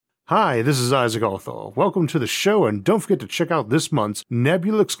Hi, this is Isaac Arthur. Welcome to the show, and don't forget to check out this month's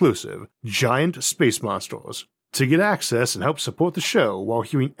Nebula exclusive, Giant Space Monsters. To get access and help support the show while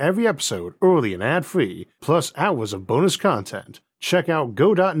hearing every episode early and ad-free, plus hours of bonus content, check out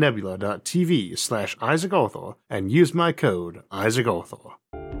go.nebula.tv/IsaacArthur and use my code IsaacArthur.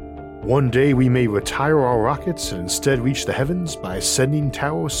 One day we may retire our rockets and instead reach the heavens by ascending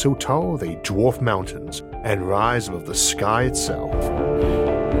towers so tall they dwarf mountains and rise above the sky itself.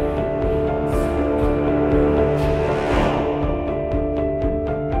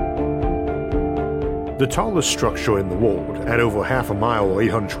 The tallest structure in the world, at over half a mile or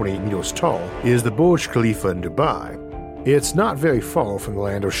 828 meters tall, is the Burj Khalifa in Dubai. It's not very far from the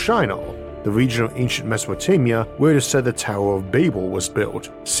land of Shinar, the region of ancient Mesopotamia where it is said the Tower of Babel was built,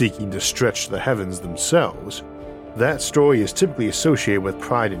 seeking to stretch the heavens themselves. That story is typically associated with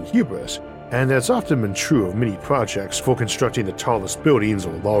pride and hubris, and that's often been true of many projects for constructing the tallest buildings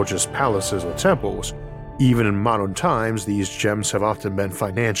or largest palaces or temples. Even in modern times, these gems have often been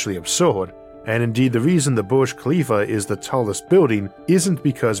financially absurd. And indeed, the reason the Burj Khalifa is the tallest building isn't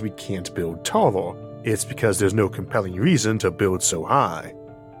because we can't build taller, it's because there's no compelling reason to build so high.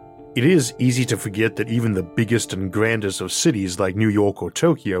 It is easy to forget that even the biggest and grandest of cities like New York or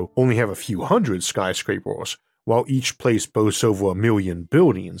Tokyo only have a few hundred skyscrapers, while each place boasts over 1 million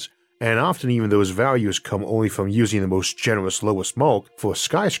buildings, and often even those values come only from using the most generous lowest mark for a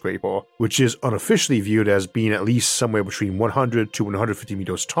skyscraper, which is unofficially viewed as being at least somewhere between 100 to 150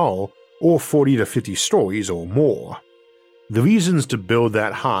 meters tall, or 40 to 50 stories or more. The reasons to build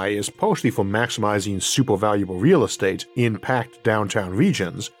that high is partially for maximizing super valuable real estate in packed downtown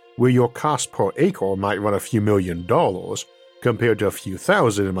regions where your cost per acre might run a few $1,000,000 compared to a few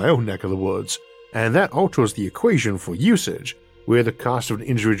thousand in my own neck of the woods, and that alters the equation for usage, where the cost of an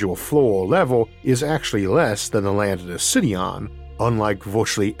individual floor or level is actually less than the land it is sitting on, unlike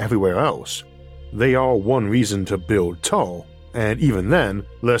virtually everywhere else. They are one reason to build tall, and even then,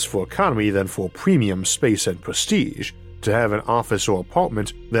 less for economy than for premium space and prestige, to have an office or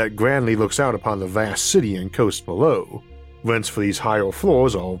apartment that grandly looks out upon the vast city and coast below. Rents for these higher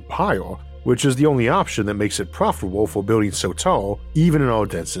floors are higher, which is the only option that makes it profitable for building so tall, even in our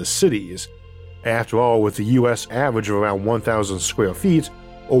densest cities. After all, with the US average of around 1,000 square feet,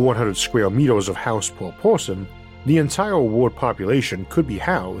 or 100 square meters of house per person, the entire world population could be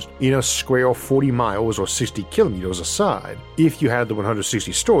housed in a square 40 miles or 60 kilometers aside if you had the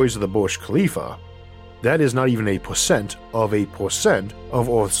 160 stories of the Burj Khalifa. That is not even a percent of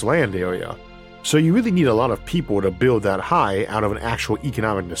Earth's land area. So you really need a lot of people to build that high out of an actual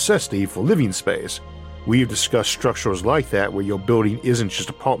economic necessity for living space. We've discussed structures like that where your building isn't just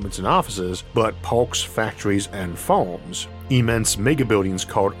apartments and offices, but parks, factories, and farms. Immense megabuildings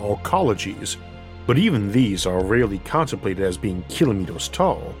called arcologies. But even these are rarely contemplated as being kilometers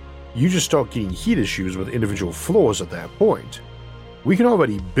tall. You just start getting heat issues with individual floors at that point. We can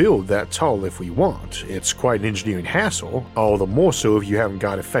already build that tall if we want. It's quite an engineering hassle, all the more so if you haven't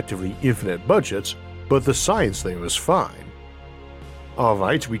got effectively infinite budgets, but the science there is fine.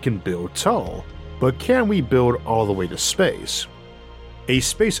 Alright, we can build tall, but can we build all the way to space? A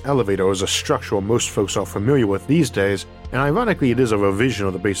space elevator is a structure most folks are familiar with these days, and ironically it is a revision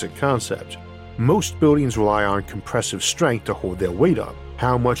of the basic concept. Most buildings rely on compressive strength to hold their weight up,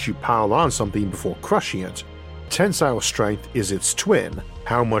 how much you pile on something before crushing it. Tensile strength is its twin,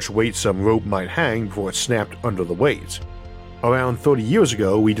 how much weight some rope might hang before it snapped under the weight. Around 30 years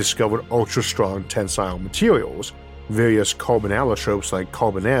ago, we discovered ultra-strong tensile materials, various carbon allotropes like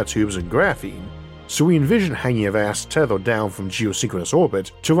carbon nanotubes and graphene, so we envisioned hanging a vast tether down from geosynchronous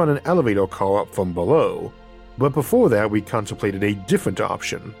orbit to run an elevator car up from below. But before that, we contemplated a different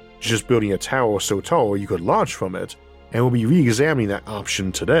option, just building a tower so tall you could launch from it, and we'll be re-examining that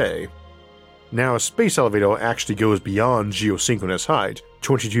option today. Now, a space elevator actually goes beyond geosynchronous height,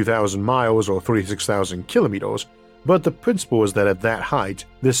 22,000 miles or 36,000 kilometers, but the principle is that at that height,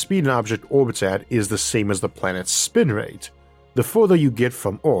 the speed an object orbits at is the same as the planet's spin rate. The further you get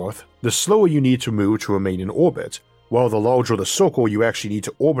from Earth, the slower you need to move to remain in orbit, while the larger the circle you actually need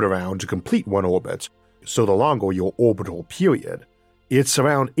to orbit around to complete one orbit, so the longer your orbital period. It's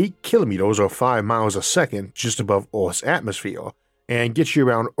around 8 kilometers or 5 miles a second just above Earth's atmosphere, and gets you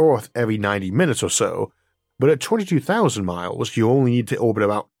around Earth every 90 minutes or so, but at 22,000 miles you only need to orbit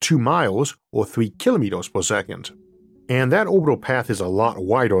about 2 miles or 3 kilometers per second. And that orbital path is a lot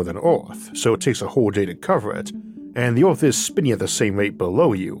wider than Earth, so it takes a whole day to cover it, and the Earth is spinning at the same rate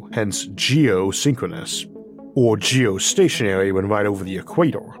below you, hence geosynchronous, or geostationary when right over the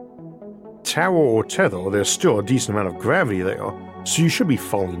equator. Tower or tether, there's still a decent amount of gravity there, so you should be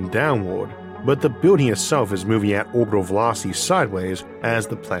falling downward, but the building itself is moving at orbital velocity sideways as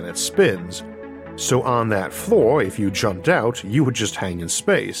the planet spins. So on that floor, if you jumped out, you would just hang in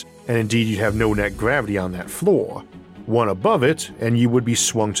space, and indeed you'd have no net gravity on that floor. One above it, and you would be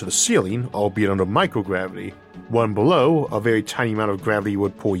swung to the ceiling, albeit under microgravity. One below, a very tiny amount of gravity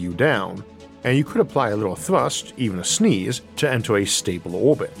would pull you down, and you could apply a little thrust, even a sneeze, to enter a stable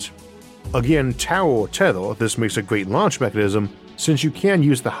orbit. Again, tower or tether, this makes a great launch mechanism since you can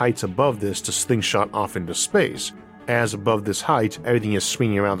use the heights above this to slingshot off into space, as above this height everything is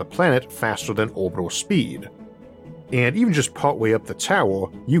swinging around the planet faster than orbital speed. And even just partway up the tower,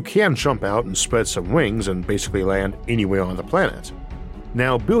 you can jump out and spread some wings and basically land anywhere on the planet.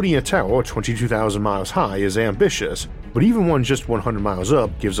 Now, building a tower 22,000 miles high is ambitious, but even one just 100 miles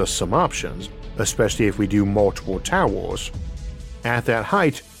up gives us some options, especially if we do multiple towers. At that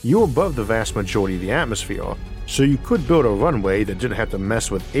height, you're above the vast majority of the atmosphere, so you could build a runway that didn't have to mess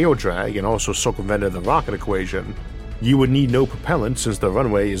with air drag and also circumvented the rocket equation. You would need no propellant since the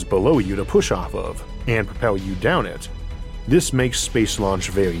runway is below you to push off of, and propel you down it. This makes space launch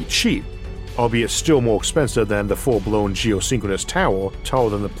very cheap, albeit still more expensive than the full-blown geosynchronous tower taller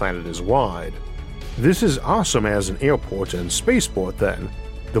than the planet is wide. This is awesome as an airport and spaceport then,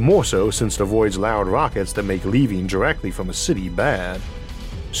 the more so since it avoids loud rockets that make leaving directly from a city bad.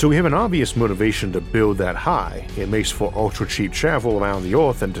 So we have an obvious motivation to build that high. It makes for ultra-cheap travel around the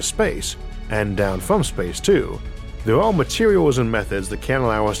Earth and to space, and down from space too. There are materials and methods that can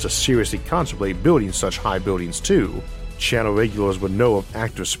allow us to seriously contemplate building such high buildings too. Channel regulars would know of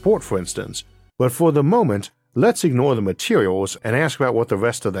active support, for instance, but for the moment, let's ignore the materials and ask about what the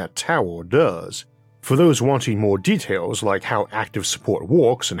rest of that tower does. For those wanting more details, like how active support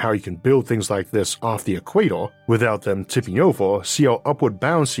works and how you can build things like this off the equator without them tipping over, see our Upward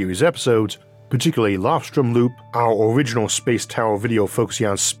Bound series episodes, particularly Lofstrom Loop, our original Space Tower video focusing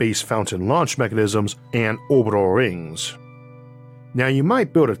on space fountain launch mechanisms, and orbital rings. Now, you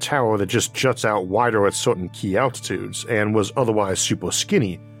might build a tower that just juts out wider at certain key altitudes and was otherwise super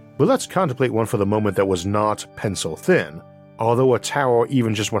skinny, but let's contemplate one for the moment that was not pencil thin. Although a tower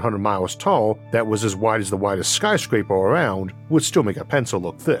even just 100 miles tall that was as wide as the widest skyscraper around would still make a pencil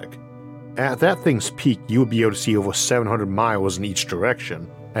look thick. At that thing's peak, you would be able to see over 700 miles in each direction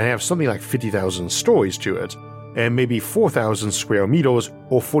and have something like 50,000 stories to it, and maybe 4,000 square meters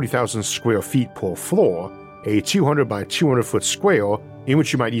or 40,000 square feet per floor, a 200 by 200 foot square in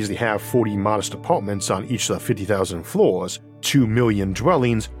which you might easily have 40 modest apartments on each of the 50,000 floors, 2 million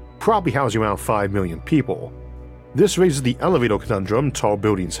dwellings, probably housing around 5 million people. This raises the elevator conundrum tall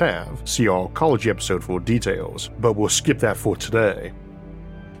buildings have, see our ecology episode for details, but we'll skip that for today.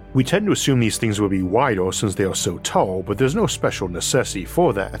 We tend to assume these things will be wider since they are so tall, but there's no special necessity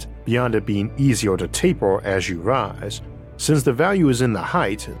for that, beyond it being easier to taper as you rise. Since the value is in the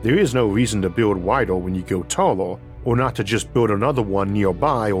height, there is no reason to build wider when you go taller, or not to just build another one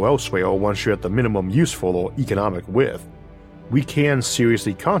nearby or elsewhere once you're at the minimum useful or economic width. We can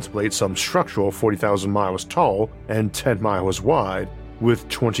seriously contemplate some structure 40,000 miles tall and 10 miles wide, with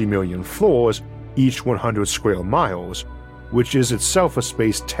 20 million floors, each 100 square miles, which is itself a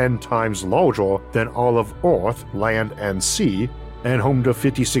space 10 times larger than all of Earth, land and sea, and home to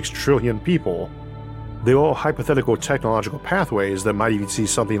 56 trillion people. There are hypothetical technological pathways that might even see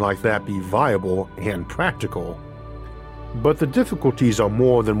something like that be viable and practical. But the difficulties are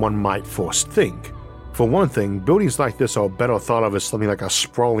more than one might first think. For one thing, buildings like this are better thought of as something like a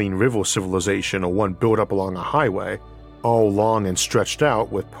sprawling river civilization or one built up along a highway, all long and stretched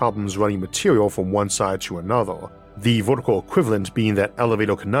out with problems running material from one side to another, the vertical equivalent being that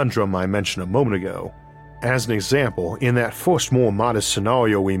elevator conundrum I mentioned a moment ago. As an example, in that first more modest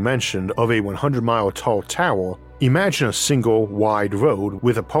scenario we mentioned of a 100-mile tall tower, imagine a single, wide road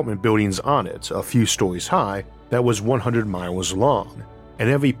with apartment buildings on it, a few stories high, that was 100 miles long, and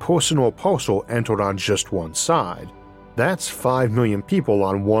every person or parcel entered on just one side. That's 5 million people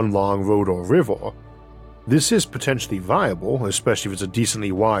on one long road or river. This is potentially viable, especially if it's a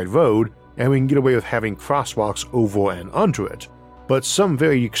decently wide road, and we can get away with having crosswalks over and under it, but some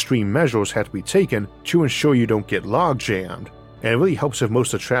very extreme measures have to be taken to ensure you don't get log jammed, and it really helps if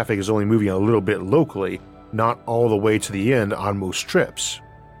most of the traffic is only moving a little bit locally, not all the way to the end on most trips.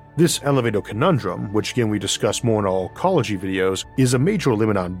 This elevator conundrum, which again we discuss more in our ecology videos, is a major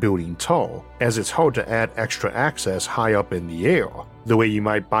limit on building tall, as it's hard to add extra access high up in the air, the way you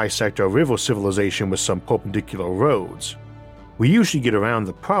might bisect a river civilization with some perpendicular roads. We usually get around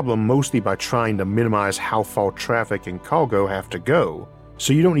the problem mostly by trying to minimize how far traffic and cargo have to go,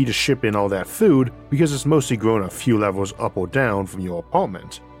 so you don't need to ship in all that food because it's mostly grown a few levels up or down from your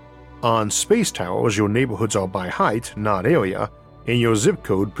apartment. On space towers, your neighborhoods are by height, not area, and your zip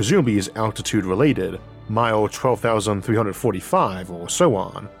code presumably is altitude related, mile 12,345 or so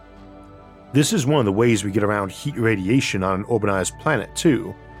on. This is one of the ways we get around heat radiation on an urbanized planet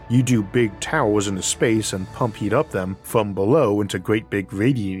too. You do big towers into space and pump heat up them from below into great big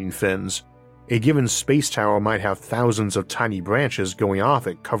radiating fins. A given space tower might have thousands of tiny branches going off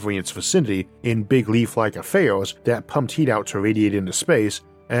it covering its vicinity in big leaf-like affairs that pumped heat out to radiate into space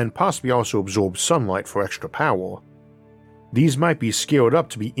and possibly also absorb sunlight for extra power. These might be scaled up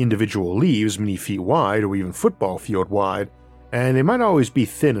to be individual leaves many feet wide or even football field wide, and they might always be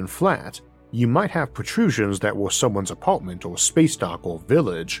thin and flat. You might have protrusions that were someone's apartment or space dock or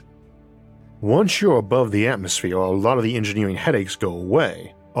village. Once you're above the atmosphere, a lot of the engineering headaches go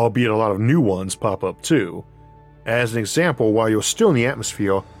away, albeit a lot of new ones pop up too. As an example, while you're still in the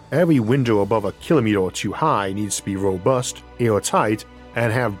atmosphere, every window above a kilometer or two high needs to be robust, airtight,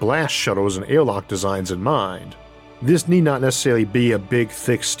 and have blast shuttles and airlock designs in mind. This need not necessarily be a big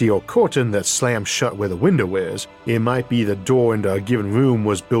thick steel curtain that slams shut where the window is. It might be the door into a given room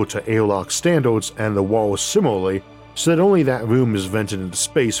was built to airlock standards and the walls similarly, so that only that room is vented into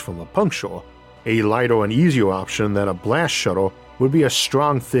space from a puncture. A lighter and easier option than a blast shuttle would be a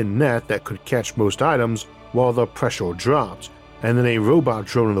strong thin net that could catch most items while the pressure dropped, and then a robot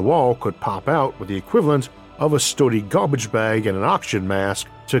drone in the wall could pop out with the equivalent of a sturdy garbage bag and an oxygen mask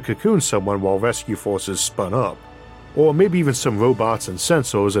to cocoon someone while rescue forces spun up. Or maybe even some robots and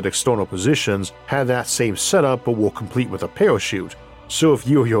sensors at external positions had that same setup but were complete with a parachute, so if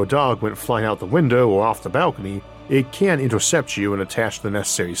you or your dog went flying out the window or off the balcony, it can intercept you and attach the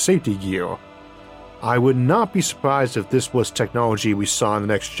necessary safety gear. I would not be surprised if this was technology we saw in the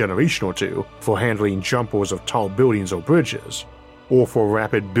next generation or two for handling jumpers of tall buildings or bridges, or for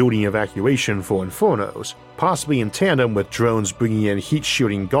rapid building evacuation for infernos, possibly in tandem with drones bringing in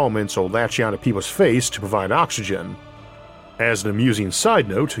heat-shielding garments or latching onto people's face to provide oxygen. As an amusing side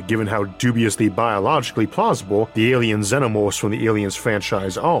note, given how dubiously biologically plausible the alien xenomorphs from the Aliens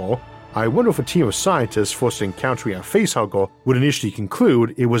franchise are, I wonder if a team of scientists first encountering a facehugger would initially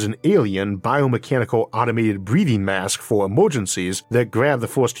conclude it was an alien biomechanical automated breathing mask for emergencies that grabbed the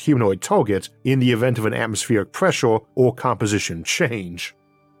first humanoid target in the event of an atmospheric pressure or composition change.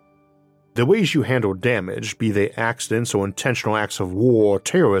 The ways you handle damage, be they accidents or intentional acts of war or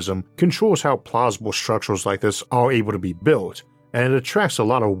terrorism, controls how plausible structures like this are able to be built, and it attracts a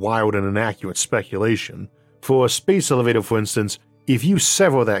lot of wild and inaccurate speculation. For a space elevator, for instance, if you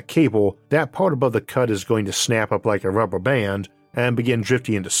sever that cable, that part above the cut is going to snap up like a rubber band and begin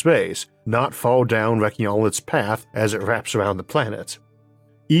drifting into space, not fall down wrecking all its path as it wraps around the planet.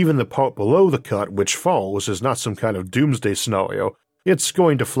 Even the part below the cut which falls is not some kind of doomsday scenario. It's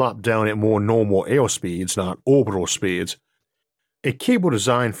going to flop down at more normal air speeds, not orbital speeds. A cable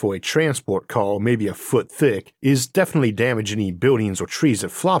designed for a transport car maybe a foot thick is definitely damaging any buildings or trees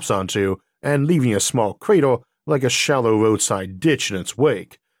it flops onto and leaving a small crater like a shallow roadside ditch in its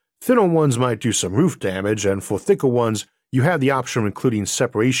wake. Thinner ones might do some roof damage, and for thicker ones, you have the option of including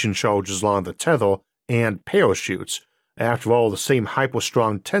separation charges along the tether and parachutes. After all, the same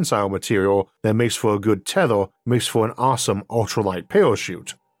hyper-strong tensile material that makes for a good tether makes for an awesome ultralight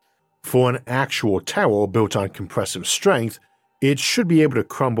parachute. For an actual tower built on compressive strength, it should be able to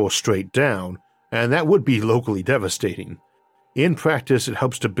crumble straight down, and that would be locally devastating. In practice, it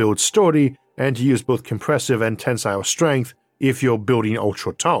helps to build sturdy and to use both compressive and tensile strength if you're building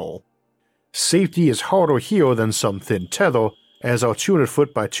ultra tall. Safety is harder here than some thin tether, as our 200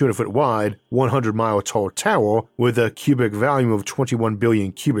 foot by 200 foot wide, 100 mile tall tower with a cubic volume of 21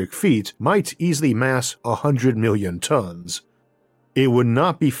 billion cubic feet might easily mass 100 million tons. It would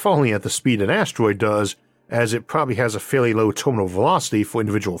not be falling at the speed an asteroid does, as it probably has a fairly low terminal velocity for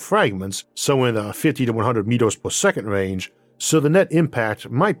individual fragments, somewhere in the 50 to 100 meters per second range, so the net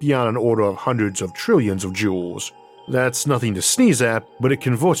impact might be on an order of hundreds of trillions of joules. That's nothing to sneeze at, but it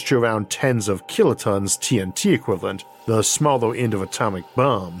converts to around tens of kilotons TNT equivalent, the smaller end of atomic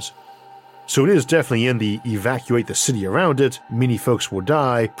bombs. So it is definitely in the evacuate the city around it, many folks will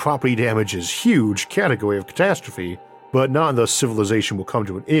die, property damage is huge category of catastrophe, but not in the civilization will come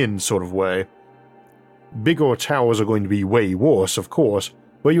to an end sort of way. Bigger towers are going to be way worse, of course,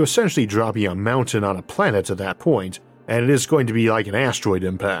 but you're essentially dropping a mountain on a planet at that point, and it is going to be like an asteroid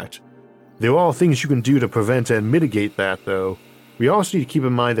impact. There are things you can do to prevent and mitigate that, though. We also need to keep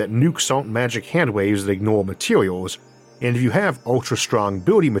in mind that nukes aren't magic handwaves that ignore materials, and if you have ultra-strong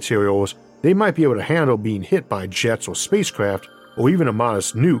building materials, they might be able to handle being hit by jets or spacecraft, or even a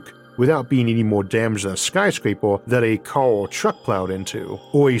modest nuke, without being any more damage than a skyscraper that a car or truck plowed into,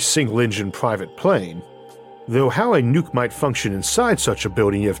 or a single-engine private plane. Though how a nuke might function inside such a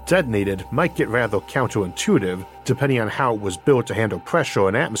building if detonated might get rather counterintuitive depending on how it was built to handle pressure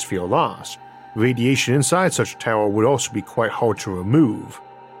and atmosphere loss. Radiation inside such a tower would also be quite hard to remove.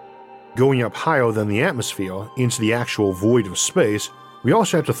 Going up higher than the atmosphere, into the actual void of space, we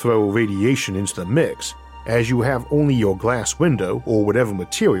also have to throw radiation into the mix, as you have only your glass window or whatever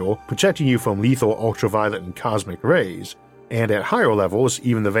material protecting you from lethal ultraviolet and cosmic rays, and at higher levels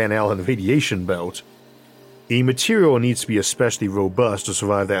even the Van Allen radiation belt. A material needs to be especially robust to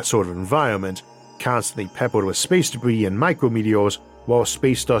survive that sort of environment, constantly peppered with space debris and micrometeors, while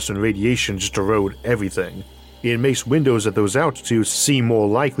space dust and radiation just erode everything. It makes windows at those altitudes seem more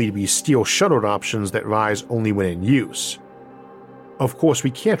likely to be steel shuttered options that rise only when in use. Of course,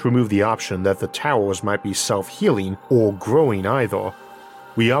 we can't remove the option that the towers might be self-healing or growing either.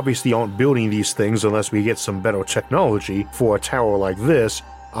 We obviously aren't building these things unless we get some better technology for a tower like this,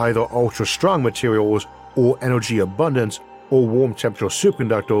 either ultra-strong materials, or energy abundance, or warm temperature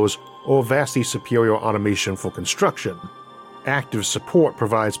superconductors, or vastly superior automation for construction. Active support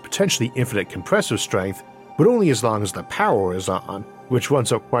provides potentially infinite compressive strength, but only as long as the power is on, which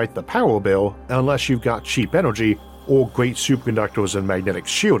runs up quite the power bill unless you've got cheap energy or great superconductors and magnetic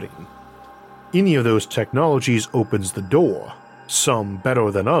shielding. Any of those technologies opens the door, some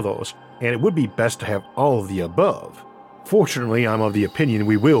better than others, and it would be best to have all of the above. Fortunately, I'm of the opinion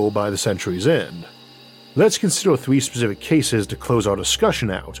we will by the century's end. Let's consider 3 specific cases to close our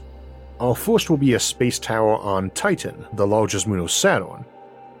discussion out. Our first will be a space tower on Titan, the largest moon of Saturn.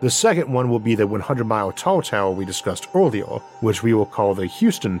 The second one will be the 100-mile tall tower we discussed earlier, which we will call the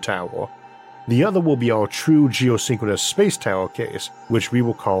Houston Tower. The other will be our true geosynchronous space tower case, which we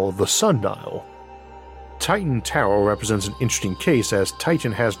will call the Sundial. Titan Tower represents an interesting case as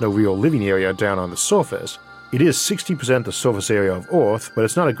Titan has no real living area down on the surface. It is 60% the surface area of Earth, but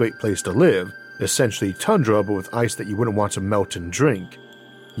it's not a great place to live, essentially tundra but with ice that you wouldn't want to melt and drink.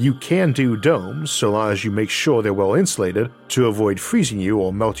 You can do domes so long as you make sure they're well insulated to avoid freezing you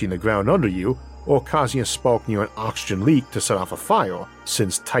or melting the ground under you, or causing a spark near an oxygen leak to set off a fire,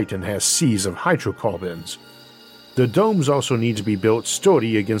 since Titan has seas of hydrocarbons. The domes also need to be built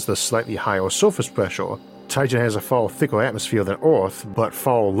sturdy against the slightly higher surface pressure. Titan has a far thicker atmosphere than Earth, but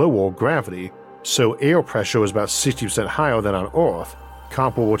far lower gravity, so air pressure is about 60% higher than on Earth,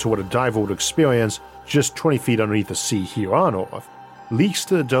 comparable to what a diver would experience just 20 feet underneath the sea here on Earth. Leaks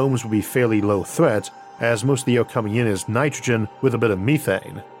to the domes will be fairly low threat, as most of the air coming in is nitrogen with a bit of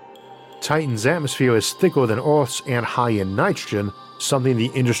methane. Titan's atmosphere is thicker than Earth's and high in nitrogen, something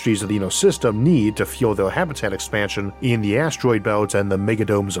the industries of the inner system need to fuel their habitat expansion in the asteroid belt and the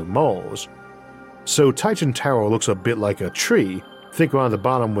megadomes of Mars. So Titan Tower looks a bit like a tree, thicker on the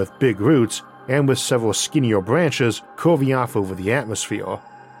bottom with big roots, and with several skinnier branches curving off over the atmosphere.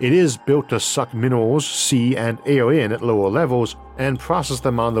 It is built to suck minerals, sea, and air in at lower levels and process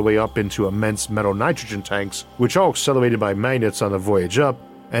them on the way up into immense metal nitrogen tanks, which are accelerated by magnets on the voyage up,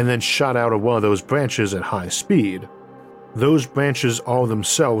 and then shot out of one of those branches at high speed. Those branches are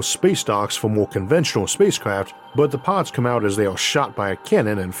themselves space docks for more conventional spacecraft, but the pods come out as they are shot by a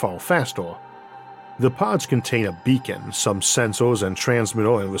cannon and fall faster. The pods contain a beacon, some sensors and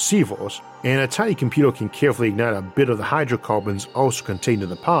transmitter and receivers, and a tiny computer can carefully ignite a bit of the hydrocarbons also contained in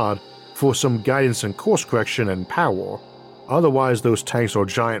the pod for some guidance and course correction and power. Otherwise, those tanks are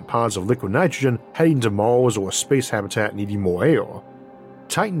giant pods of liquid nitrogen heading to Mars or a space habitat needing more air.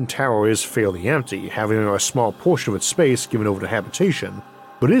 Titan Tower is fairly empty, having a small portion of its space given over to habitation,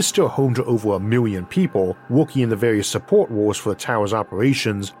 but it is still home to over 1 million people working in the various support roles for the tower's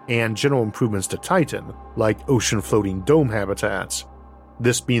operations and general improvements to Titan, like ocean floating dome habitats.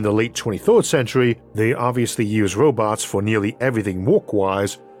 This being the late 23rd century, they obviously use robots for nearly everything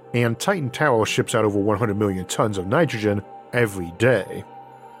work-wise, and Titan Tower ships out over 100 million tons of nitrogen every day.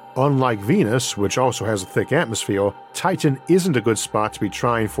 Unlike Venus, which also has a thick atmosphere, Titan isn't a good spot to be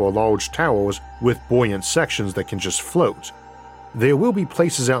trying for large towers with buoyant sections that can just float. There will be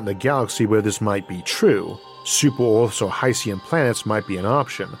places out in the galaxy where this might be true. Super-Earths or Hycean planets might be an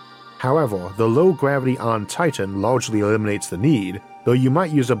option. However, the low gravity on Titan largely eliminates the need, though you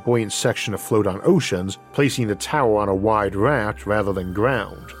might use a buoyant section to float on oceans, placing the tower on a wide raft rather than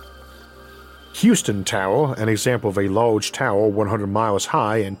ground. Houston Tower, an example of a large tower 100 miles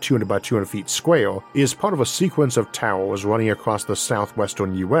high and 200 by 200 feet square, is part of a sequence of towers running across the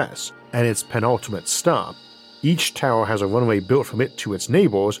southwestern US, and its penultimate stop. Each tower has a runway built from it to its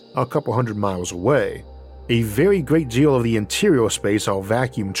neighbors a couple hundred miles away. A very great deal of the interior space are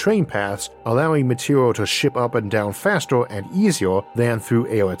vacuum train paths, allowing material to ship up and down faster and easier than through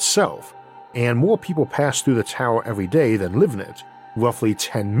air itself, and more people pass through the tower every day than live in it. roughly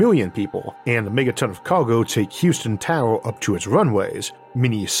 10 million people, and a megaton of cargo take Houston Tower up to its runways,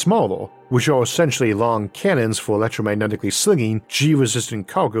 many smaller, which are essentially long cannons for electromagnetically slinging G-resistant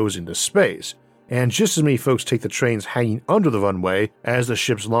cargoes into space, and just as many folks take the trains hanging under the runway as the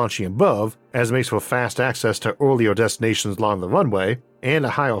ships launching above, as makes for fast access to earlier destinations along the runway, and a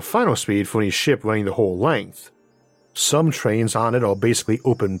higher final speed for any ship running the whole length. Some trains on it are basically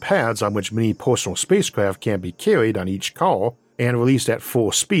open pads on which many personal spacecraft can be carried on each car and released at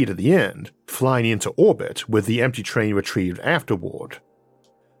full speed at the end, flying into orbit with the empty train retrieved afterward.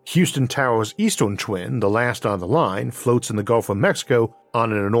 Houston Tower's eastern twin, the last on the line, floats in the Gulf of Mexico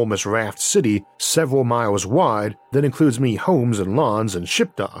on an enormous raft city several miles wide that includes many homes and lawns and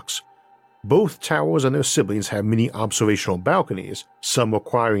ship docks. Both towers and their siblings have many observational balconies, some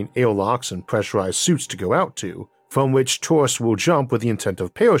requiring airlocks and pressurized suits to go out to, from which tourists will jump with the intent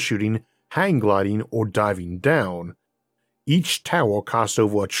of parachuting, hang gliding, or diving down. Each tower cost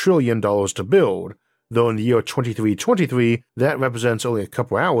over $1 trillion to build, though in the year 2323 that represents only a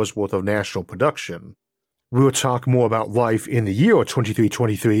couple hours worth of national production. We'll talk more about life in the year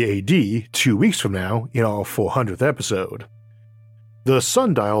 2323 AD 2 weeks from now in our 400th episode. The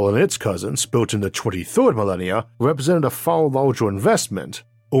sundial and its cousins, built in the 23rd millennia, represented a far larger investment,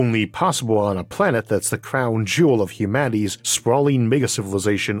 only possible on a planet that's the crown jewel of humanity's sprawling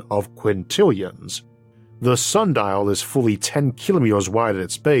megациvilization of quintillions. The sundial is fully 10 kilometers wide at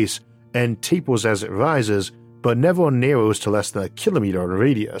its base and tapers as it rises, but never narrows to less than a kilometer in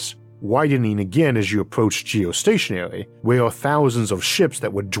radius, widening again as you approach geostationary, where thousands of ships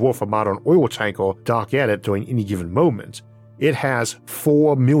that would dwarf a modern oil tanker dock at it during any given moment. It has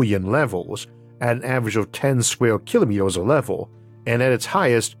 4 million levels, at an average of 10 square kilometers a level, and at its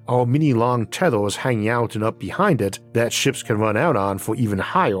highest are many long tethers hanging out and up behind it that ships can run out on for even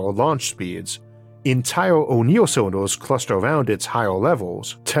higher launch speeds. Entire O'Neill cylinders cluster around its higher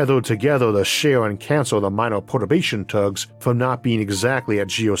levels, tethered together to share and cancel the minor perturbation tugs from not being exactly at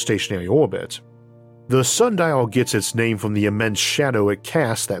geostationary orbit. The sundial gets its name from the immense shadow it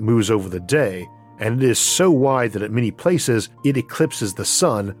casts that moves over the day, and it is so wide that at many places it eclipses the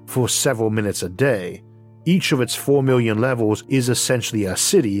sun for several minutes a day. Each of its 4 million levels is essentially a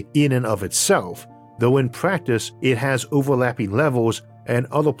city in and of itself, though in practice it has overlapping levels and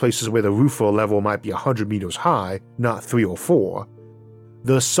other places where the roof for a level might be 100 meters high, not 3 or 4.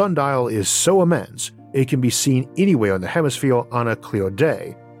 The sundial is so immense it can be seen anywhere in the hemisphere on a clear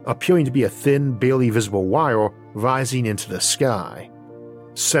day, appearing to be a thin, barely visible wire rising into the sky.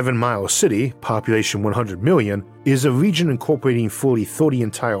 7 Mile City, population 100 million, is a region incorporating fully 30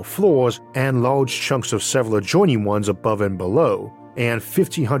 entire floors and large chunks of several adjoining ones above and below, and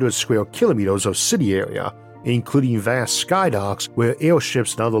 1,500 square kilometers of city area, including vast skydocks where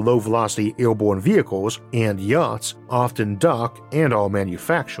airships and other low-velocity airborne vehicles and yachts often dock and are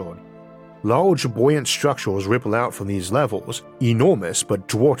manufactured. Large buoyant structures ripple out from these levels, enormous but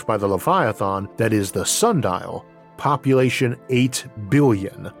dwarfed by the Leviathan that is the sundial. Population 8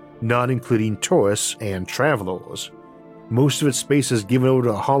 billion, not including tourists and travelers. Most of its space is given over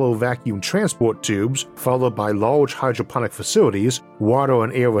to hollow vacuum transport tubes, followed by large hydroponic facilities, water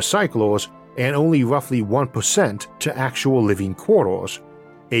and air recyclers, and only roughly 1% to actual living quarters.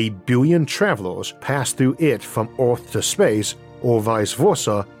 1 billion travelers pass through it from Earth to space, or vice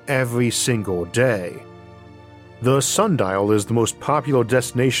versa, every single day. The sundial is the most popular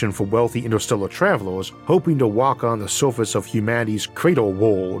destination for wealthy interstellar travelers hoping to walk on the surface of humanity's cradle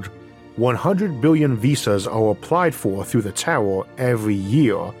world. 100 billion visas are applied for through the tower every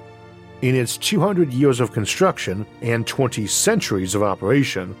year. In its 200 years of construction and 20 centuries of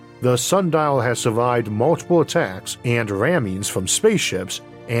operation, the sundial has survived multiple attacks and rammings from spaceships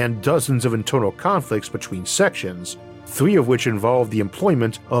and dozens of internal conflicts between sections, 3 of which involve the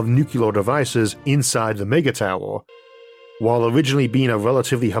employment of nuclear devices inside the megatower. While originally being a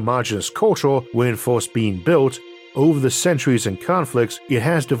relatively homogeneous culture when first being built, over the centuries and conflicts it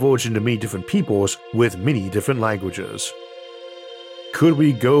has diverged into many different peoples with many different languages. Could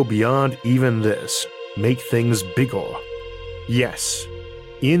we go beyond even this? Make things bigger? Yes.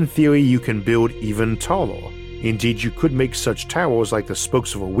 In theory you can build even taller. Indeed, you could make such towers like the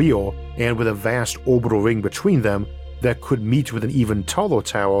spokes of a wheel and with a vast orbital ring between them that could meet with an even taller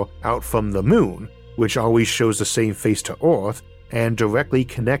tower out from the moon, which always shows the same face to Earth, and directly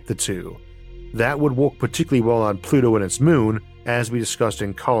connect the two. That would work particularly well on Pluto and its moon, as we discussed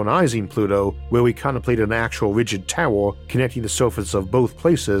in Colonizing Pluto, where we contemplated an actual rigid tower connecting the surface of both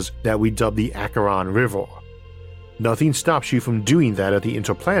places that we dubbed the Acheron River. Nothing stops you from doing that at the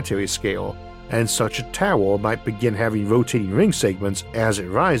interplanetary scale, and such a tower might begin having rotating ring segments as it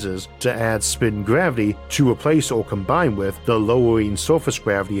rises to add spin gravity to replace or combine with the lowering surface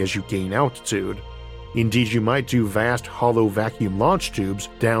gravity as you gain altitude. Indeed, you might do vast hollow vacuum launch tubes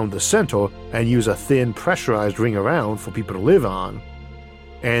down the center and use a thin pressurized ring around for people to live on.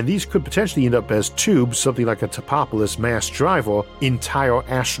 And these could potentially end up as tubes something like a Topopolis mass driver, entire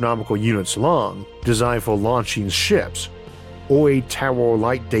astronomical units long, designed for launching ships, or a tower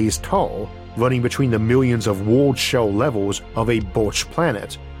light days tall, running between the millions of world shell levels of a Borch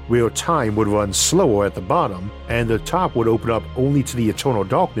planet, where time would run slower at the bottom and the top would open up only to the eternal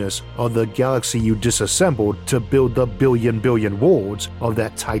darkness of the galaxy you disassembled to build the billion worlds of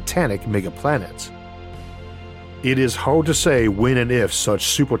that titanic megaplanet. It is hard to say when and if such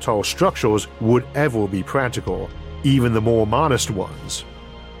super tall structures would ever be practical, even the more modest ones,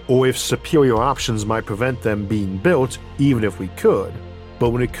 or if superior options might prevent them being built even if we could. But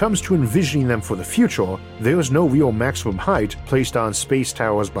when it comes to envisioning them for the future, there is no real maximum height placed on space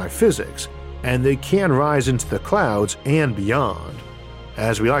towers by physics, and they can rise into the clouds and beyond.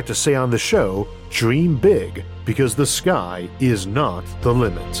 As we like to say on the show, dream big, because the sky is not the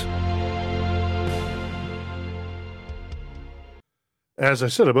limit. As I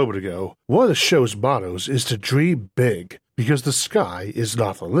said a moment ago, one of the show's mottos is to dream big, because the sky is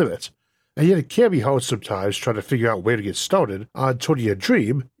not the limit. And yet it can be hard sometimes trying to figure out where to get started on turning a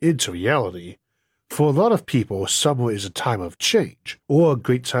dream into reality. For a lot of people, summer is a time of change, or a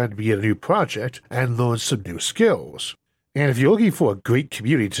great time to begin a new project and learn some new skills. And if you're looking for a great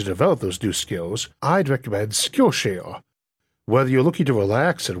community to develop those new skills, I'd recommend Skillshare. Whether you're looking to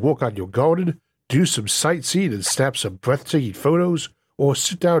relax and work on your garden, do some sightseeing and snap some breathtaking photos, or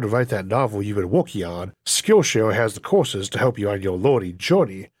sit down to write that novel you've been working on, Skillshare has the courses to help you on your learning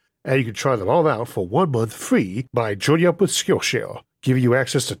journey. And you can try them all out for 1 month free by joining up with Skillshare, giving you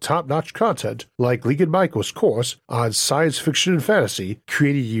access to top-notch content like Lee and Michael's course on science fiction and fantasy,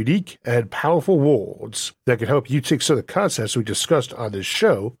 creating unique and powerful worlds that can help you take some of the concepts we discussed on this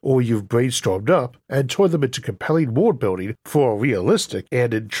show or you've brainstormed up and turn them into compelling world building for a realistic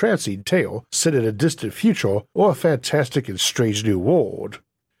and entrancing tale set in a distant future or a fantastic and strange new world.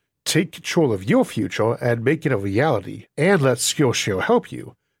 Take control of your future and make it a reality, and let Skillshare help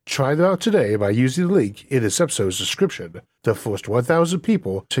you. Try them out today by using the link in this episode's description. The first 1,000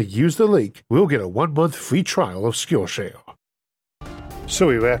 people to use the link will get a 1 month free trial of Skillshare. So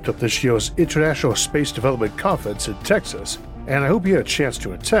we wrapped up this year's International Space Development Conference in Texas, and I hope you had a chance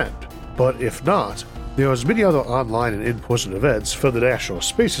to attend. But if not, there are many other online and in-person events from the National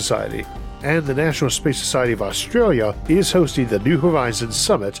Space Society, and the National Space Society of Australia is hosting the New Horizons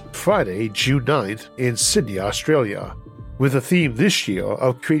Summit Friday, June 9th in Sydney, Australia, with a theme this year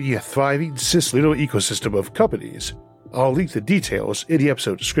of creating a thriving cislunar ecosystem of companies. I'll link the details in the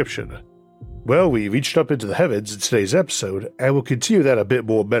episode description. Well, we reached up into the heavens in today's episode, and we'll continue that a bit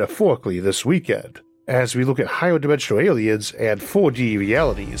more metaphorically this weekend, as we look at higher dimensional aliens and 4D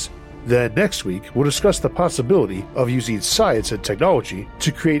realities. Then next week, we'll discuss the possibility of using science and technology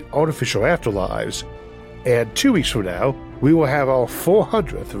to create artificial afterlives. And 2 weeks from now, we will have our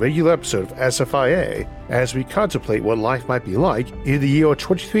 400th regular episode of SFIA as we contemplate what life might be like in the year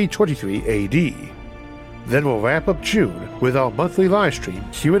 2323 AD. Then we'll wrap up June with our monthly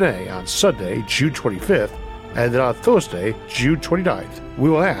livestream Q&A on Sunday, June 25th, and then on Thursday, June 29th, we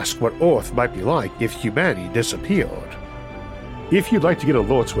will ask what Earth might be like if humanity disappeared. If you'd like to get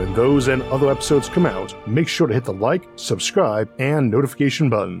alerts when those and other episodes come out, make sure to hit the like, subscribe, and notification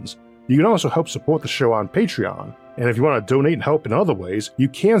buttons. You can also help support the show on Patreon, and if you want to donate and help in other ways, you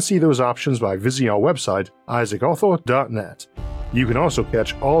can see those options by visiting our website, isaacarthur.net. You can also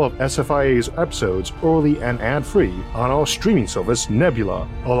catch all of SFIA's episodes early and ad-free on our streaming service Nebula,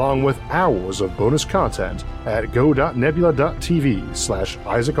 along with hours of bonus content at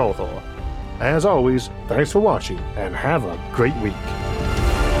go.nebula.tv/isaacarthur. As always, thanks for watching and have a great week.